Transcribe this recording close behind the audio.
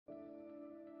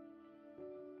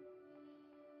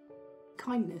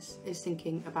Kindness is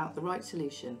thinking about the right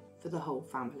solution for the whole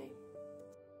family.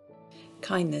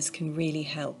 Kindness can really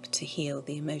help to heal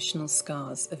the emotional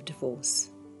scars of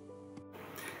divorce.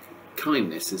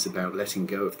 Kindness is about letting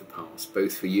go of the past,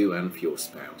 both for you and for your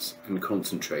spouse, and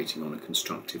concentrating on a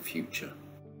constructive future.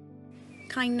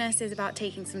 Kindness is about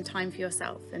taking some time for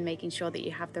yourself and making sure that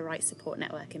you have the right support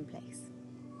network in place.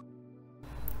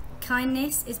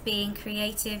 Kindness is being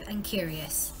creative and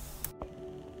curious.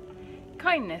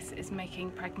 Kindness is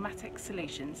making pragmatic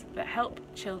solutions that help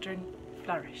children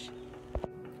flourish.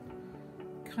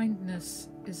 Kindness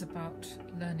is about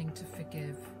learning to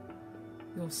forgive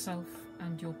yourself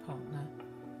and your partner.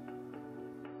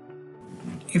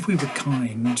 If we were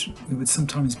kind, we would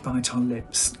sometimes bite our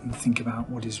lips and think about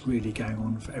what is really going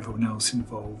on for everyone else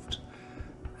involved,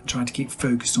 and try to keep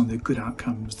focused on the good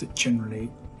outcomes that generally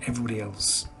everybody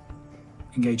else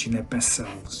engaging their best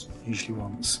selves usually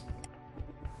wants.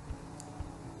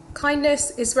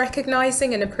 Kindness is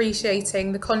recognising and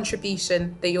appreciating the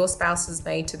contribution that your spouse has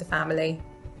made to the family.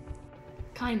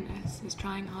 Kindness is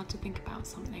trying hard to think about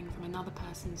something from another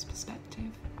person's perspective.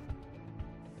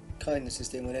 Kindness is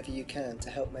doing whatever you can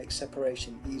to help make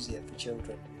separation easier for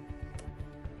children.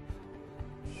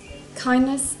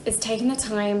 Kindness is taking the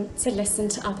time to listen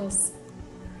to others.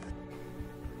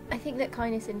 I think that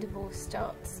kindness in divorce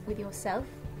starts with yourself.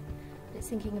 It's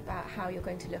thinking about how you're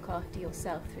going to look after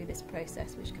yourself through this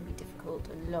process, which can be difficult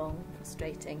and long and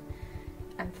frustrating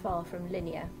and far from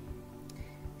linear.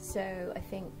 So I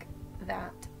think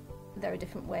that there are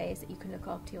different ways that you can look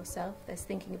after yourself. There's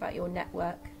thinking about your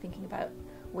network, thinking about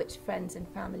which friends and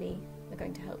family are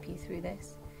going to help you through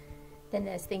this. Then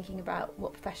there's thinking about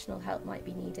what professional help might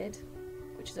be needed,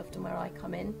 which is often where I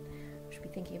come in. You should be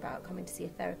thinking about coming to see a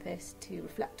therapist to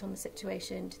reflect on the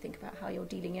situation, to think about how you're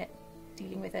dealing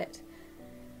with it.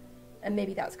 And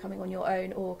maybe that's coming on your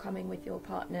own or coming with your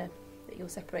partner that you're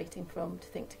separating from to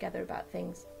think together about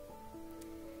things.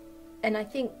 And I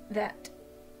think that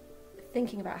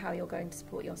thinking about how you're going to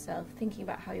support yourself, thinking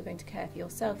about how you're going to care for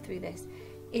yourself through this,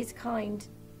 is kind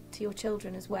to your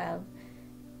children as well,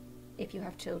 if you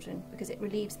have children, because it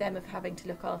relieves them of having to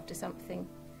look after something.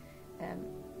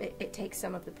 It takes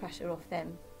some of the pressure off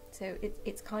them. So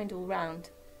it's kind all round.